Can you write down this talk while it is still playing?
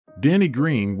Danny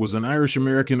Greene was an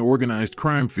Irish-American organized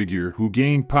crime figure who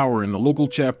gained power in the local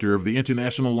chapter of the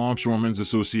International Longshoremen's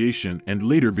Association and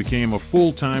later became a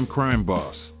full-time crime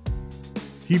boss.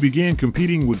 He began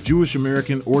competing with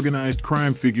Jewish-American organized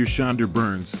crime figure Shondor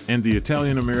Birns and the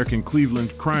Italian-American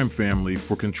Cleveland crime family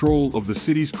for control of the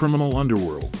city's criminal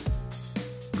underworld.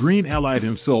 Greene allied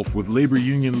himself with labor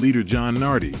union leader John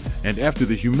Nardi, and after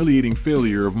the humiliating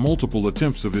failure of multiple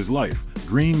attempts of his life,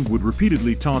 Greene would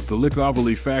repeatedly taunt the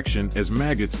Lickovely faction as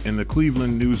maggots in the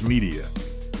Cleveland news media.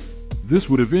 This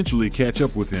would eventually catch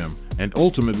up with him and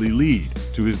ultimately lead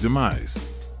to his demise.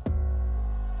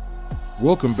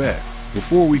 Welcome back.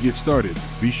 Before we get started,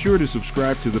 be sure to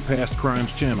subscribe to the Past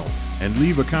Crimes channel and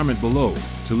leave a comment below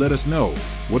to let us know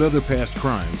what other past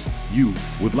crimes you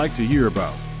would like to hear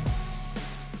about.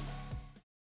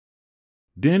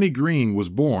 Danny Greene was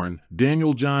born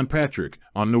Daniel John Patrick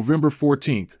on November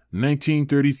 14,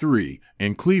 1933,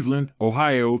 in Cleveland,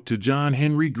 Ohio, to John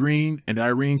Henry Greene and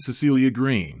Irene Cecilia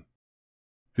Greene.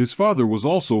 His father was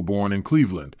also born in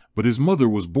Cleveland, but his mother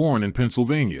was born in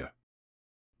Pennsylvania.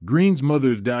 Greene's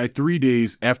mother died 3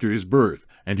 days after his birth,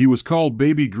 and he was called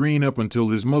Baby Greene up until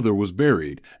his mother was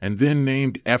buried, and then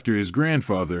named after his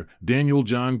grandfather, Daniel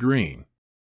John Greene.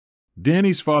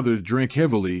 Danny's father drank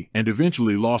heavily and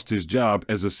eventually lost his job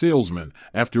as a salesman,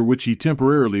 after which he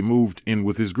temporarily moved in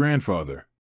with his grandfather.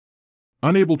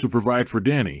 Unable to provide for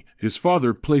Danny, his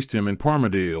father placed him in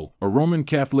Parmadale, a Roman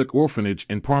Catholic orphanage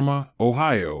in Parma,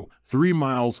 Ohio, 3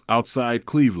 miles outside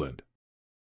Cleveland.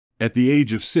 At the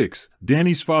age of 6,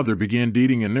 Danny's father began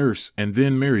dating a nurse and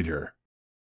then married her.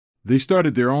 They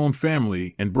started their own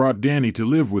family and brought Danny to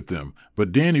live with them,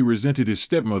 but Danny resented his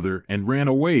stepmother and ran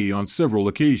away on several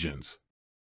occasions.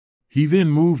 He then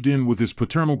moved in with his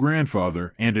paternal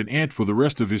grandfather and an aunt for the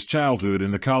rest of his childhood in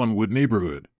the Collinwood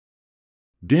neighborhood.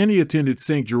 Danny attended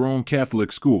St. Jerome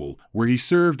Catholic School, where he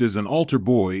served as an altar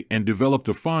boy and developed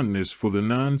a fondness for the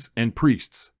nuns and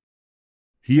priests.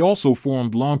 He also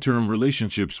formed long-term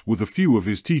relationships with a few of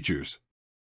his teachers.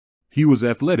 He was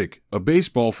athletic, a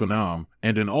baseball phenom,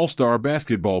 and an all-star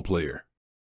basketball player.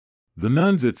 The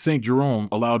nuns at St. Jerome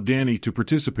allowed Danny to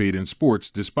participate in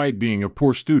sports despite being a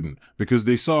poor student because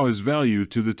they saw his value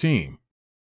to the team.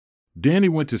 Danny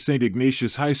went to St.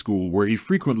 Ignatius High School, where he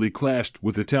frequently clashed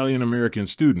with Italian-American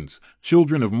students,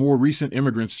 children of more recent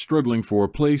immigrants struggling for a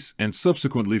place, and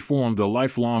subsequently formed a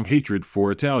lifelong hatred for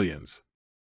Italians.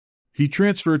 He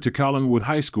transferred to Collinwood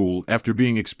High School after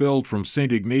being expelled from St.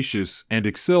 Ignatius and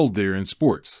excelled there in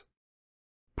sports.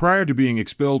 Prior to being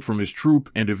expelled from his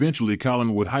troop and eventually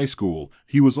Collinwood High School,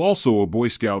 he was also a Boy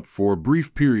Scout for a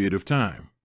brief period of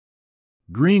time.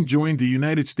 Greene joined the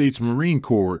United States Marine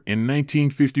Corps in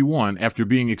 1951 after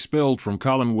being expelled from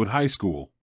Collinwood High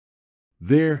School.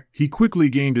 There, he quickly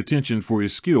gained attention for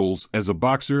his skills as a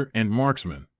boxer and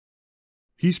marksman.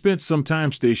 He spent some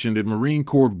time stationed at Marine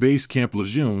Corps Base Camp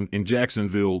Lejeune in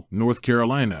Jacksonville, North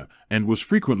Carolina, and was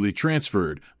frequently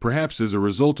transferred, perhaps as a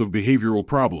result of behavioral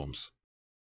problems.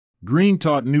 Greene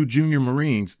taught new junior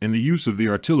Marines in the use of the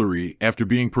artillery after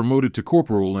being promoted to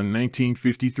corporal in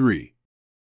 1953.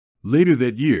 Later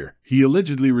that year, he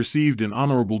allegedly received an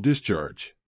honorable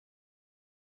discharge.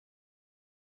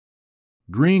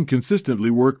 Greene consistently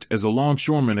worked as a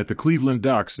longshoreman at the Cleveland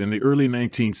docks in the early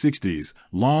 1960s,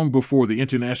 long before the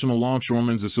International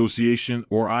Longshoremen's Association,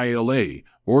 or ILA,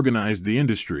 organized the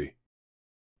industry.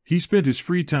 He spent his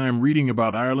free time reading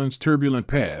about Ireland's turbulent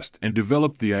past and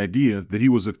developed the idea that he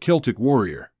was a Celtic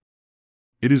warrior.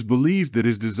 It is believed that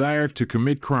his desire to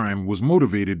commit crime was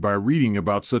motivated by reading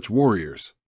about such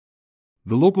warriors.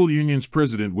 The local union's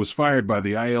president was fired by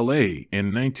the ILA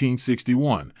in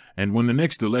 1961, and when the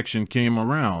next election came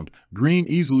around, Greene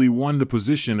easily won the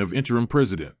position of interim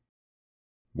president.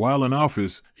 While in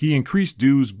office, he increased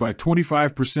dues by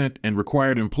 25% and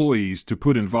required employees to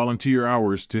put in volunteer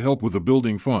hours to help with a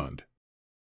building fund.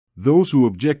 Those who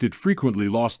objected frequently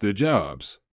lost their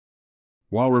jobs.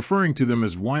 While referring to them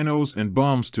as winos and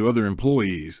bums to other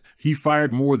employees, he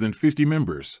fired more than 50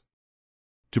 members.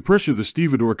 To pressure the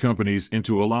stevedore companies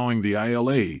into allowing the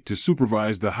ILA to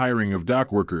supervise the hiring of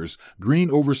dock workers, Greene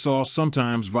oversaw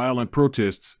sometimes violent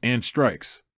protests and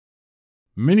strikes.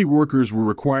 Many workers were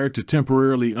required to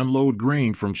temporarily unload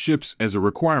grain from ships as a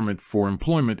requirement for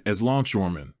employment as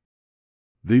longshoremen.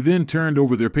 They then turned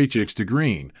over their paychecks to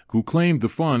Greene, who claimed the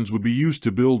funds would be used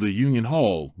to build a union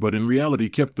hall, but in reality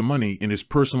kept the money in his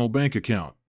personal bank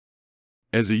account.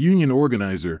 As a union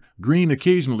organizer, Greene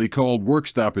occasionally called work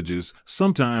stoppages,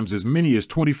 sometimes as many as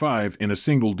 25 in a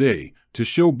single day, to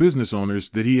show business owners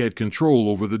that he had control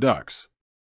over the docks.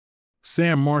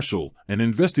 Sam Marshall, an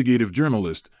investigative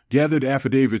journalist, gathered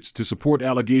affidavits to support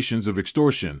allegations of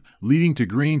extortion, leading to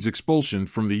Greene's expulsion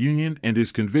from the Union and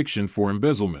his conviction for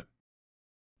embezzlement.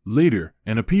 Later,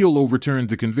 an appeal overturned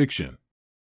the conviction.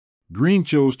 Greene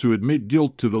chose to admit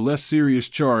guilt to the less serious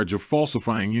charge of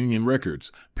falsifying Union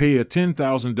records, pay a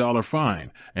 $10,000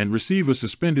 fine, and receive a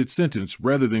suspended sentence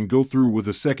rather than go through with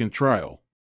a second trial.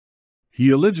 He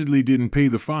allegedly didn't pay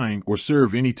the fine or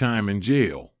serve any time in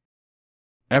jail.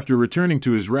 After returning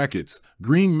to his rackets,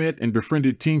 Greene met and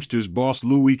befriended Teamsters boss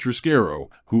Louis Triscaro,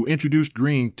 who introduced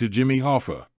Greene to Jimmy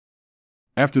Hoffa.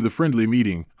 After the friendly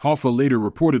meeting, Hoffa later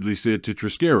reportedly said to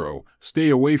Triscaro, "Stay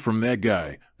away from that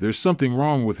guy, there's something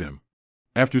wrong with him."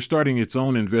 After starting its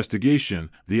own investigation,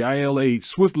 the ILA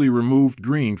swiftly removed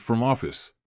Greene from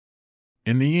office.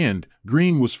 In the end,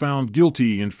 Greene was found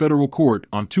guilty in federal court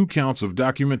on 2 counts of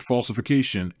document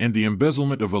falsification and the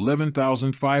embezzlement of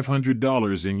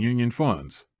 $11,500 in Union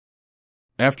funds.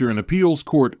 After an appeals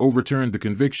court overturned the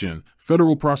conviction,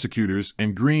 federal prosecutors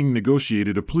and Greene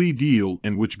negotiated a plea deal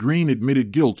in which Greene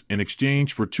admitted guilt in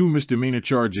exchange for 2 misdemeanor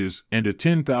charges and a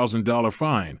 $10,000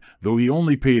 fine, though he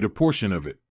only paid a portion of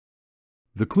it.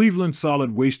 The Cleveland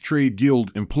Solid Waste Trade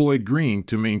Guild employed Greene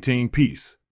to maintain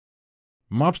peace.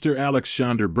 Mobster Alex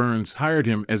Shondor Birns hired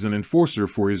him as an enforcer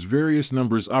for his various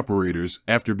numbers operators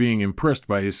after being impressed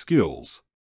by his skills.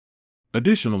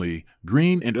 Additionally,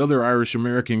 Greene and other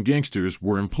Irish-American gangsters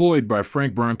were employed by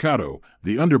Frank Brancato,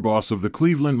 the underboss of the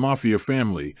Cleveland Mafia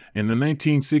family, in the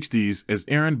 1960s as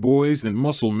errand boys and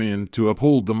muscle men to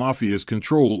uphold the Mafia's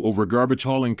control over garbage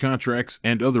hauling contracts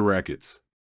and other rackets.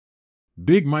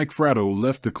 Big Mike Fratto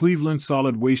left the Cleveland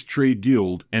Solid Waste Trade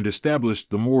Guild and established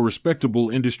the more respectable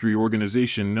industry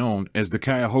organization known as the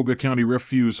Cuyahoga County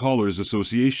Refuse Haulers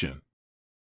Association.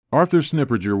 Arthur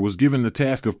Snipperger was given the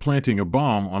task of planting a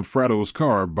bomb on Fratto's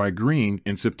car by Greene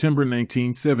in September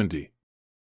 1970.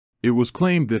 It was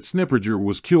claimed that Snipperger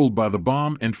was killed by the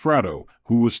bomb and Fratto,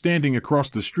 who was standing across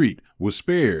the street, was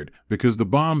spared because the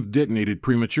bomb detonated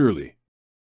prematurely.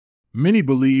 Many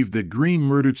believe that Greene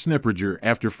murdered Snipperger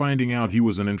after finding out he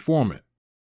was an informant.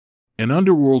 An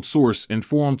underworld source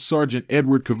informed Sergeant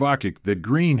Edward Kovacic that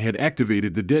Greene had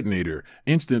activated the detonator,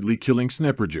 instantly killing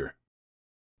Snipperger.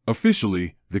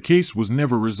 Officially, the case was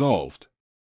never resolved.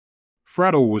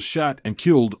 Fratto was shot and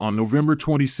killed on November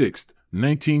 26,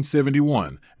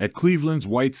 1971, at Cleveland's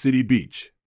White City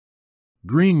Beach.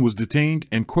 Greene was detained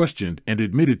and questioned and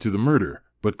admitted to the murder,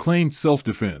 but claimed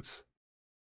self-defense.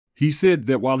 He said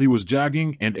that while he was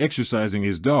jogging and exercising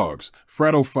his dogs,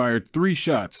 Fratto fired 3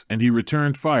 shots and he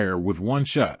returned fire with 1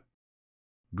 shot.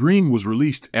 Greene was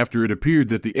released after it appeared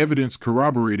that the evidence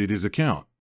corroborated his account.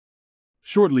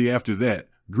 Shortly after that,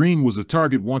 Greene was a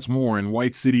target once more in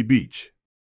White City Beach.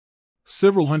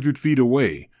 Several hundred feet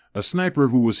away, a sniper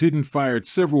who was hidden fired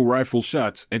several rifle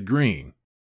shots at Greene.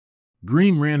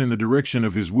 Greene ran in the direction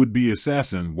of his would-be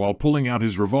assassin while pulling out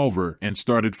his revolver and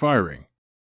started firing.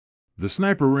 The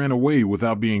sniper ran away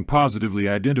without being positively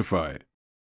identified.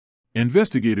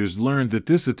 Investigators learned that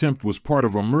this attempt was part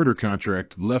of a murder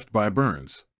contract left by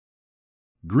Birns.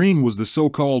 Greene was the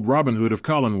so-called Robin Hood of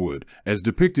Collinwood, as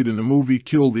depicted in the movie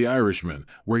Kill the Irishman,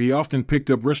 where he often picked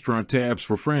up restaurant tabs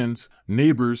for friends,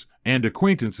 neighbors, and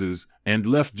acquaintances, and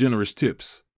left generous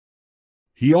tips.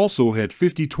 He also had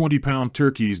 50 20-pound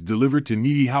turkeys delivered to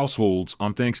needy households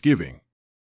on Thanksgiving.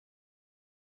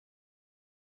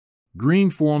 Greene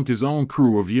formed his own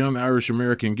crew of young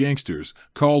Irish-American gangsters,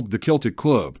 called the Celtic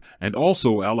Club, and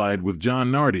also allied with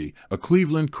John Nardi, a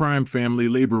Cleveland crime family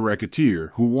labor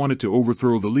racketeer who wanted to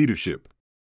overthrow the leadership.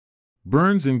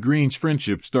 Birns and Greene's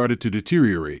friendship started to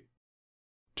deteriorate.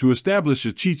 To establish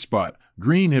a cheat spot,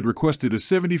 Greene had requested a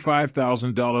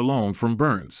 $75,000 loan from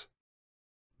Birns.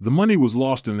 The money was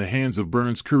lost in the hands of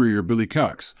Birns' courier Billy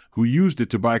Cox, who used it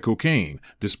to buy cocaine,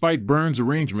 despite Birns'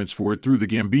 arrangements for it through the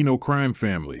Gambino crime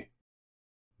family.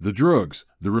 The drugs,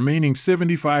 the remaining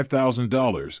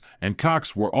 $75,000, and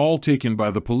Cox were all taken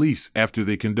by the police after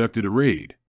they conducted a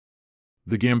raid.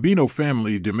 The Gambino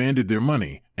family demanded their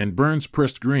money, and Birns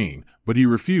pressed Greene, but he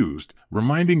refused,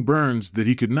 reminding Birns that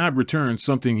he could not return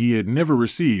something he had never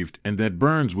received and that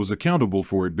Birns was accountable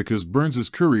for it because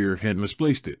Birns' courier had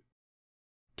misplaced it.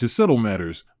 To settle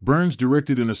matters, Birns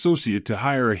directed an associate to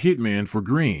hire a hitman for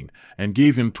Greene and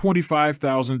gave him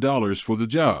 $25,000 for the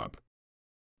job.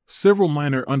 Several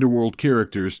minor underworld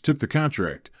characters took the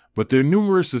contract, but their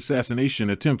numerous assassination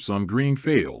attempts on Greene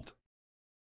failed.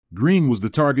 Greene was the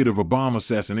target of a bomb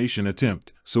assassination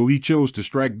attempt, so he chose to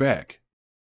strike back.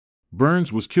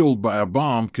 Birns was killed by a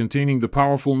bomb containing the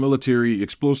powerful military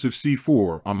explosive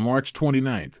C4 on March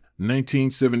 29,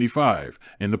 1975,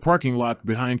 in the parking lot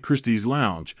behind Christie's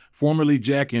Lounge, formerly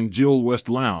Jack and Jill West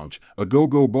Lounge, a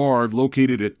go-go bar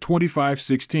located at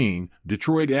 2516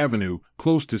 Detroit Avenue,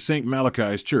 close to St.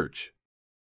 Malachi's Church.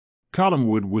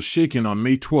 Collinwood was shaken on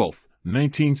May 12,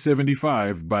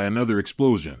 1975, by another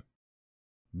explosion.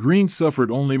 Greene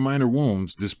suffered only minor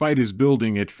wounds despite his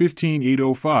building at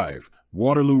 15805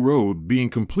 Waterloo Road being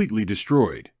completely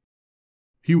destroyed.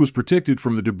 He was protected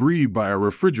from the debris by a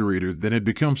refrigerator that had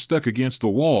become stuck against the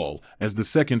wall as the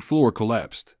second floor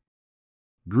collapsed.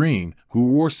 Greene, who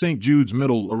wore St. Jude's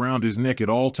medal around his neck at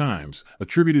all times,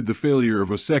 attributed the failure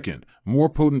of a second, more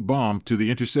potent bomb to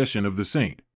the intercession of the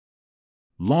saint.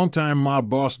 Longtime mob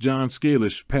boss John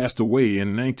Scalish passed away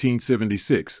in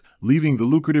 1976, leaving the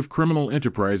lucrative criminal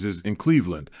enterprises in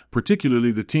Cleveland,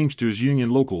 particularly the Teamsters Union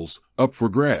locals, up for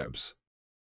grabs.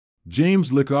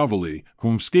 James Lickovely,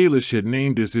 whom Scalish had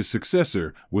named as his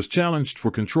successor, was challenged for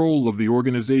control of the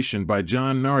organization by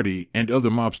John Nardi and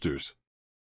other mobsters.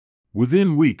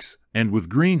 Within weeks, and with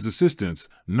Greene's assistance,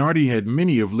 Nardi had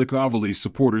many of Lickovely's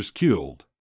supporters killed.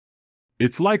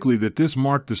 It's likely that this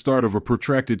marked the start of a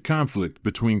protracted conflict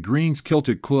between Greene's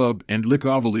Celtic Club and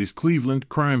Lickovely's Cleveland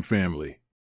crime family.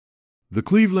 The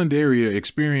Cleveland area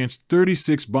experienced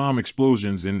 36 bomb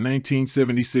explosions in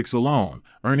 1976 alone,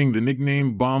 earning the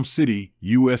nickname Bomb City,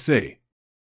 USA.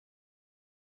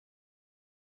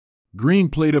 Greene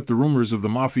played up the rumors of the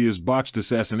Mafia's botched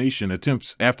assassination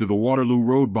attempts after the Waterloo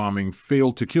Road bombing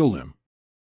failed to kill him.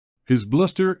 His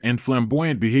bluster and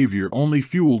flamboyant behavior only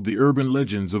fueled the urban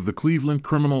legends of the Cleveland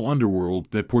criminal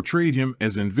underworld that portrayed him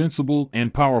as invincible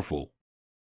and powerful.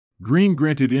 Greene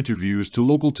granted interviews to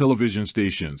local television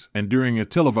stations and during a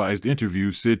televised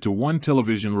interview said to one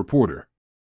television reporter,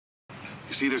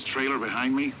 "You see this trailer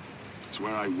behind me? It's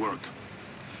where I work.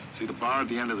 See the bar at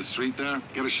the end of the street there?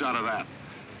 Get a shot of that.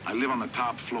 I live on the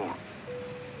top floor.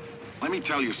 Let me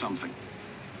tell you something.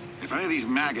 If any of these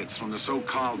maggots from the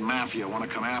so-called mafia want to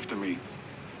come after me,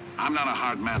 I'm not a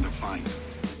hard man to find."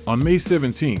 On May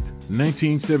 17,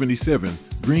 1977,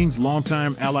 Greene's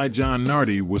longtime ally John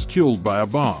Nardi was killed by a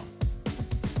bomb.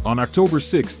 On October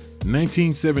 6,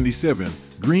 1977,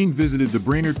 Greene visited the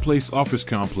Brainerd Place office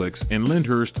complex in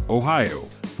Lyndhurst, Ohio,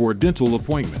 for a dental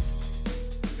appointment.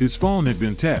 His phone had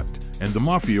been tapped, and the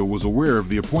Mafia was aware of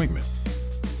the appointment.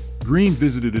 Greene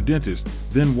visited a dentist,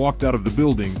 then walked out of the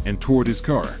building and toward his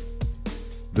car.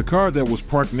 The car that was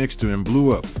parked next to him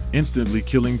blew up, instantly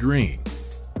killing Greene.